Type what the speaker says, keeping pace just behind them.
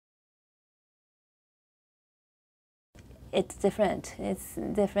it's different. It's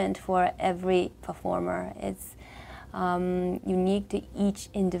different for every performer. It's unique to each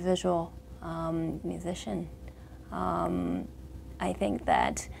individual musician. I think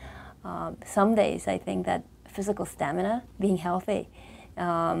that some days I think that physical stamina, being healthy,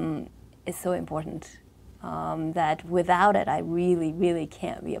 is so important. That without it, I really, really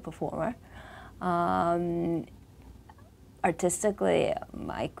can't be a performer. Artistically,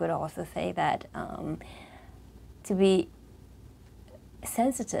 I could also say that to be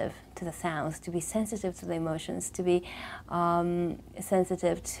sensitive to the sounds, to be sensitive to the emotions, to be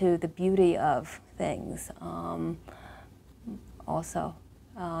sensitive to the beauty of things, also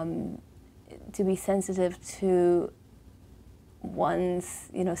to be sensitive to one's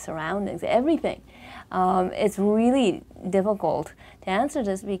surroundings, everything. It's really difficult to answer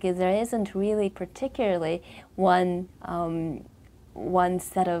this because there isn't really particularly one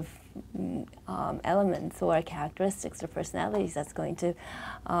set of elements or characteristics or personalities that's going to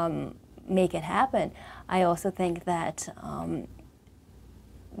make it happen. I also think that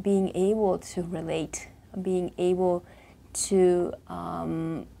being able to relate, being able to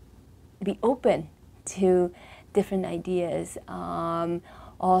be open to different ideas,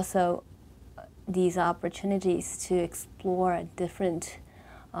 also these opportunities to explore different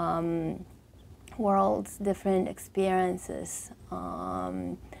worlds, different experiences,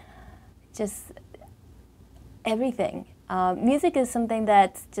 just everything. Music is something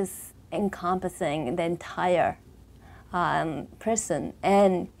that's just encompassing the entire person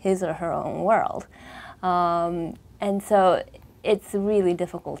and his or her own world. And so it's really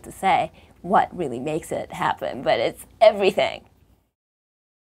difficult to say what really makes it happen, but it's everything.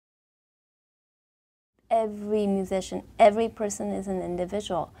 Every musician, every person is an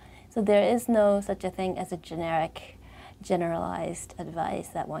individual. So there is no such a thing as a generalized advice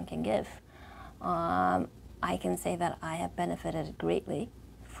that one can give. I can say that I have benefited greatly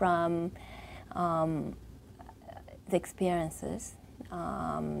from the experiences.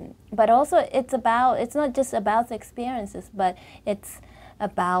 But also it's not just about the experiences, but it's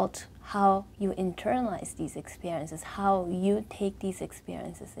about how you internalize these experiences, how you take these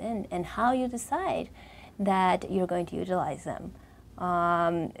experiences in, and how you decide that you're going to utilize them.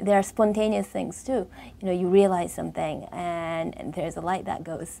 There are spontaneous things too. You realize something, and there's a light that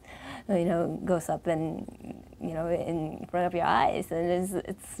goes up in front of your eyes, and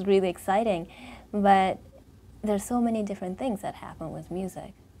it's really exciting. But there's so many different things that happen with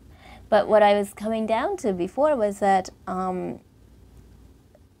music. But what I was coming down to before was that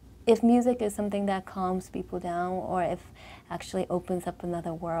if music is something that calms people down, or if actually opens up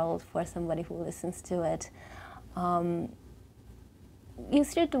another world for somebody who listens to it, you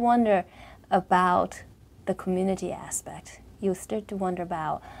start to wonder about the community aspect. You start to wonder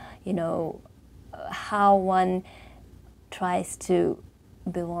about, how one tries to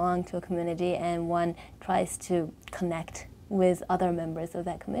belong to a community and one tries to connect with other members of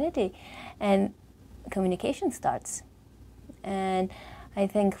that community. And communication starts. And I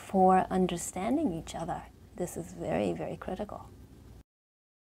think for understanding each other, this is very, very critical.